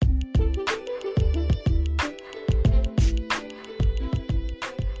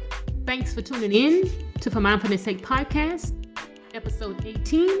Thanks for tuning in to For Mindfulness Sake Podcast, episode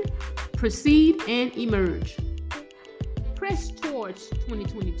 18, Proceed and Emerge. Press towards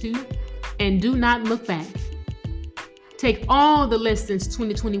 2022 and do not look back. Take all the lessons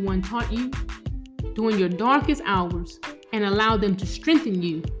 2021 taught you during your darkest hours and allow them to strengthen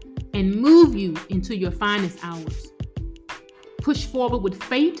you and move you into your finest hours. Push forward with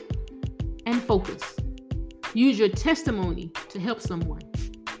faith and focus. Use your testimony to help someone.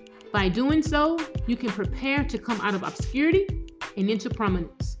 By doing so, you can prepare to come out of obscurity and into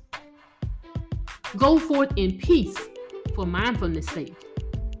prominence. Go forth in peace for mindfulness' sake.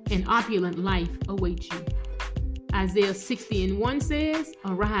 An opulent life awaits you. Isaiah 60:1 says,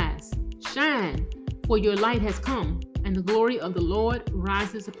 "Arise, shine, for your light has come, and the glory of the Lord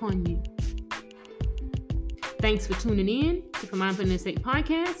rises upon you." Thanks for tuning in to For Mindfulness Sake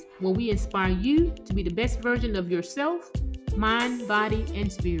Podcast, where we inspire you to be the best version of yourself, mind, body,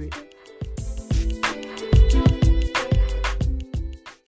 and spirit.